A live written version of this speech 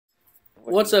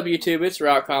What's up, YouTube? It's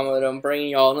Rock Comet. I'm bringing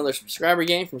y'all another subscriber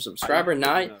game from Subscriber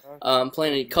Night.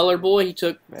 Playing a Color Boy. He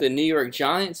took the New York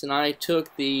Giants, and I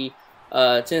took the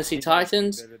Tennessee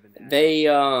Titans.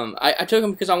 I took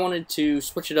them because I wanted to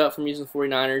switch it up from using the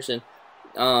 49ers, and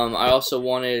I also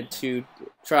wanted to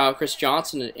try out Chris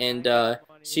Johnson and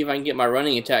see if I can get my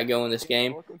running attack going this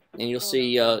game. And you'll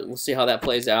see, we'll see how that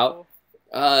plays out.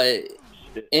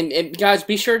 And guys,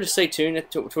 be sure to stay tuned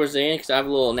towards the end because I have a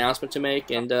little announcement to make,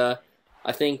 and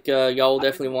I think y'all will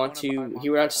definitely want to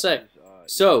hear what I have to say.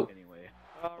 So,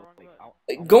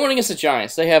 going against the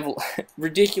Giants, they have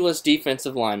ridiculous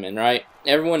defensive linemen, right?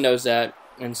 Everyone knows that,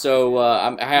 and so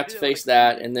I have to face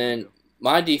that. And then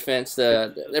my defense,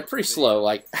 they're pretty slow.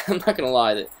 Like, I'm not gonna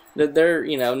lie,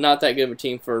 they're not that good of a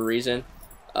team for a reason.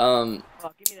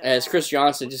 As Chris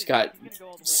Johnson just got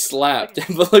slapped.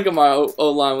 But look at my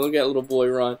O-line. Look at that little boy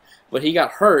run. But he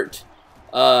got hurt.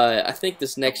 I think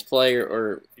this next play,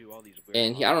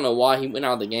 I don't know why he went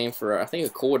out of the game for, I think, a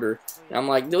quarter. And I'm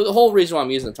like, the whole reason why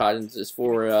I'm using the Titans is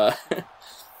for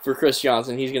for Chris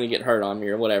Johnson. He's gonna get hurt on me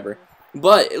or whatever.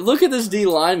 But look at this D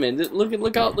lineman. Look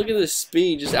at this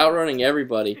speed, just outrunning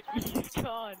everybody.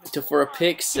 For a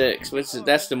pick six,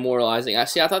 that's demoralizing. I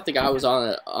thought the guy was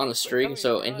on a streak,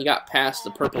 and he got past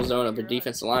the purple zone of the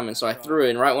defensive lineman. So I threw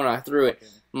it, and right when I threw it,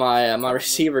 my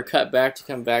receiver cut back to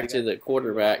come back to the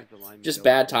quarterback. Just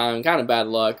bad timing, kind of bad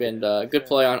luck, and good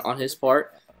play on his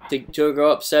part to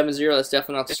go up 7-0. That's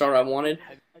definitely not the start I wanted.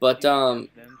 But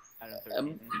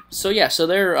so yeah, so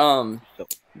they're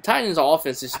Titans'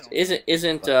 offense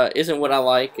isn't what I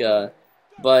like.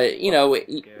 But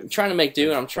trying to make do,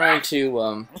 and I'm trying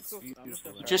to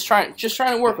just trying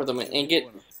to work with them and get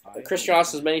Chris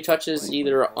Johnson as many touches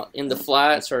either in the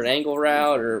flats or an angle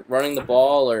route or running the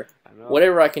ball or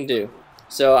whatever I can do.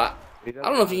 So I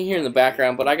don't know if you can hear in the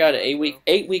background, but I got an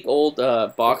 8-week-old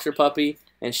boxer puppy,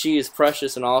 and she is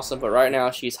precious and awesome. But right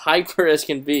now she's hyper as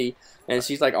can be, and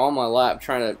she's like on my lap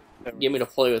trying to get me to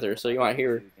play with her. So you might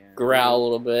hear her growl a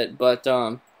little bit, but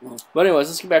anyways,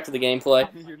 let's get back to the gameplay.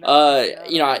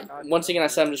 Once again, I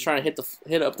said I'm just trying to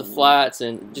hit up the flats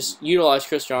and just utilize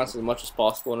Chris Johnson as much as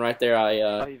possible. And right there,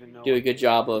 I do a good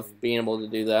job of being able to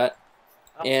do that.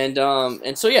 And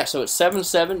so yeah, so it's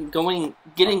 7-7,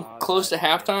 getting close to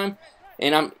halftime,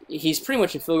 and he's pretty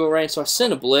much in field goal range. So I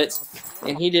sent a blitz,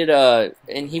 and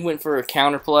he went for a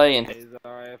counter play and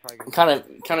kind of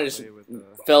just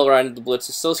fell right into the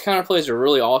blitzes. So those counter plays are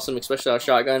really awesome, especially out of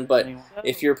shotgun. But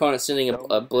if your opponent's sending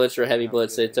a blitz or a heavy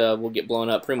blitz, it will get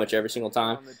blown up pretty much every single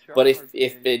time. But if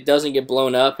it doesn't get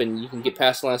blown up and you can get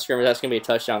past the line of scrimmage, that's gonna be a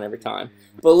touchdown every time.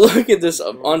 But look at this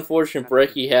unfortunate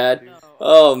break he had.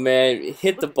 Oh man, it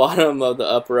hit the bottom of the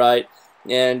upright.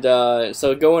 And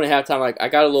so going to halftime, I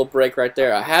got a little break right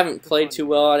there. I haven't played too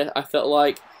well. I felt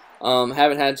like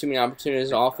haven't had too many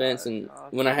opportunities on offense, and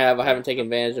when I haven't taken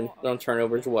advantage of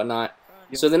turnovers or whatnot.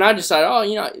 So then I decided,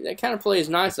 that kind of play is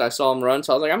nice that I saw him run,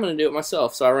 so I was like, I'm going to do it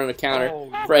myself. So I ran a counter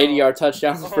for 80-yard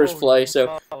touchdown the first play.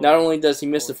 So not only does he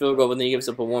miss the field goal, but then he gives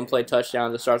up a one-play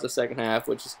touchdown to start the second half,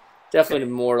 which is definitely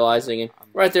demoralizing. And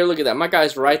right there, look at that. My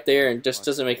guy's right there and just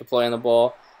doesn't make a play on the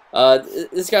ball.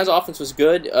 This guy's offense was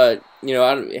good. He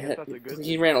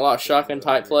ran a lot of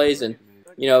shotgun-type plays, and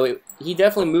he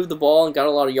definitely moved the ball and got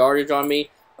a lot of yardage on me.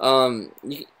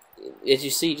 As you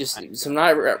see, just some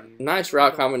nice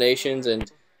route combinations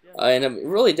and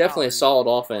really definitely a solid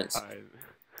offense,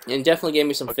 and definitely gave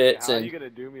me some fits.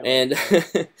 And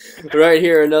right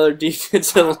here, another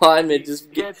defensive lineman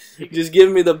just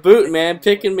giving me the boot, man,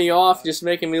 picking me off, just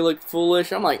making me look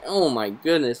foolish. I'm like, oh my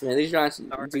goodness, man, these Giants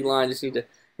D-line just need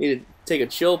to take a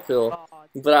chill pill.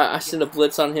 But I sent a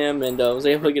blitz on him and was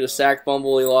able to get a sack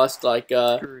fumble. He lost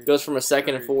goes from a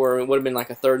 2nd and 4, it would have been like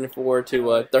a 3rd and 4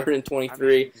 to a 3rd and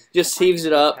 23. Just heaves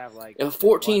it up. A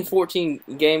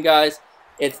 14-14 game, guys.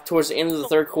 It's towards the end of the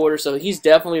 3rd quarter, so he's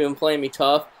definitely been playing me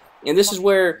tough. And this is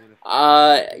where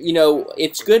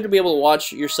it's good to be able to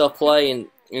watch yourself play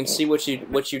and see what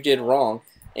you did wrong.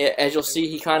 As you'll see,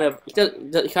 he kind of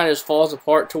just falls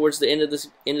apart towards the end of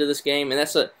this game, and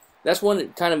that's one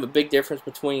kind of a big difference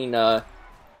between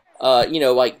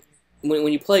like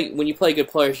when you play good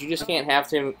players, you just can't have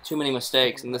too many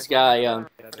mistakes. And this guy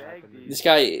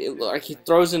like he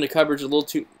throws into coverage a little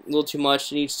too much.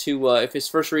 He needs to if his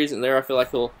first read isn't there, I feel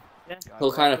like he'll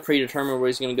kind of predetermine where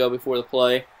he's going to go before the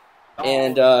play.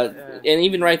 And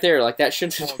even right there, like that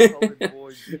shouldn't have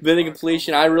been a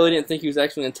completion. I really didn't think he was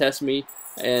actually going to test me,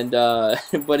 and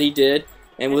but he did,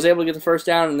 and was able to get the first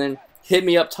down, and then hit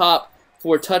me up top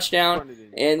for a touchdown.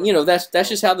 And that's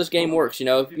just how this game works.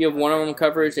 If you have one-on-one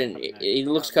coverage and he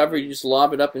looks covered, you just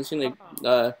lob it up, and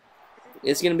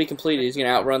it's gonna be completed. He's gonna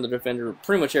outrun the defender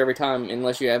pretty much every time,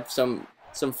 unless you have some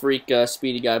some freak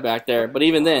speedy guy back there. But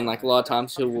even then, like a lot of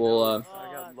times he will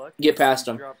get past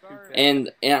him. And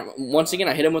once again,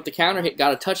 I hit him with the counter,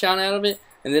 got a touchdown out of it,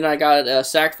 and then I got a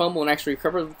sack fumble and actually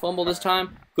recovered the fumble this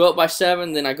time. Go up by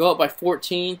 7, then I go up by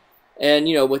 14, and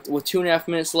you know with 2.5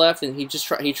 minutes left, and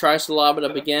he tries to lob it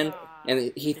up again,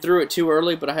 and he threw it too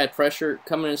early, but I had pressure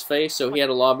coming in his face, so he had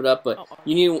to lob it up. But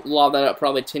you need to lob that up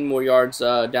probably 10 more yards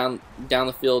down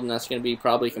the field, and that's going to be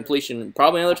probably completion, and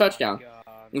probably another touchdown.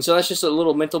 And so that's just a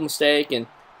little mental mistake, and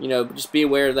you know just be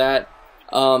aware of that.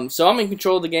 So I'm in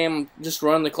control of the game. I'm just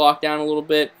running the clock down a little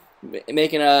bit,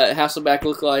 making Hasselbeck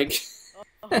look like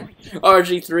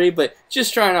RG3, but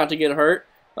just trying not to get hurt.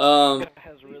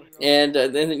 And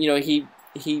then you know he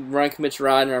run commits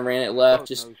right, and I ran it left.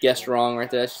 Just guessed wrong right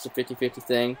there. That's just a 50-50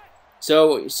 thing.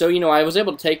 So you know I was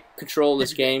able to take control of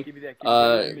this game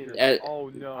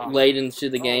late into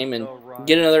the game and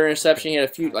get another interception. He had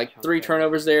a few 3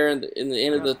 turnovers there in the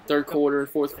end of the third quarter and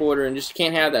fourth quarter, and just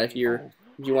can't have that if you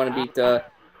want to beat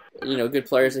you know good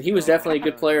players. And he was definitely a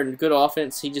good player and good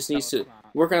offense. He just needs to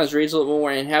work on his reads a little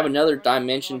more and have another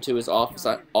dimension to his offense.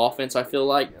 I feel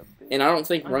like, and I don't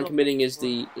think run committing is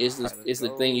the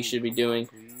thing you should be doing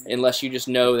unless you just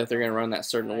know that they're going to run that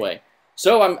certain way.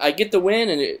 So I get the win,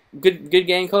 and good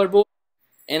game, Colored Boy.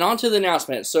 And on to the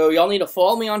announcement. So y'all need to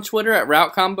follow me on Twitter at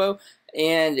Route Combo.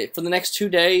 And for the next 2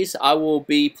 days, I will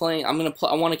be playing. I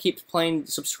want to keep playing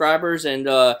subscribers, and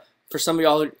for some of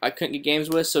y'all who I couldn't get games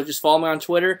with, so just follow me on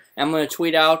Twitter. I'm going to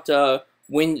tweet out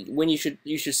when you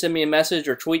should send me a message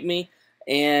or tweet me,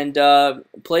 and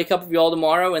play a couple of y'all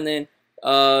tomorrow, and then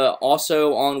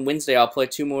also on Wednesday I'll play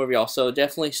 2 more of y'all. So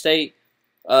definitely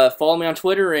follow me on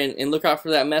Twitter and look out for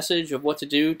that message of what to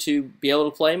do to be able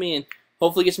to play me and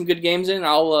hopefully get some good games in.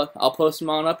 I'll post them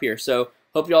on up here. So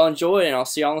hope y'all enjoy, and I'll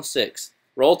see y'all on the 6th.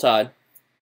 Roll Tide.